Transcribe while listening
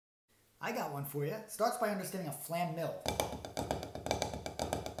I got one for you. It starts by understanding a flam mill,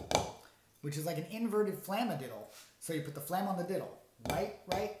 which is like an inverted flamadiddle. So you put the flam on the diddle. Right,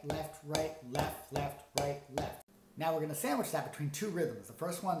 left, left, right, left. Now we're going to sandwich that between two rhythms. The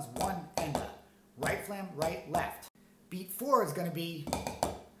first one's one and a right flam, right, left. Beat 4 is going to be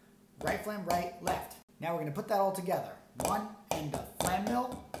right flam, right, left. Now we're going to put that all together. One and a flam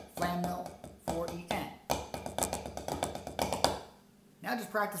mill, 4EN. Now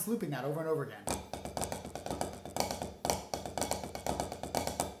just practice looping that over and over again.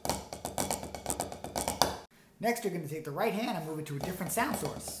 Next, you're going to take the right hand and move it to a different sound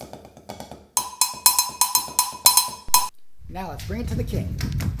source. Now let's bring it to the king.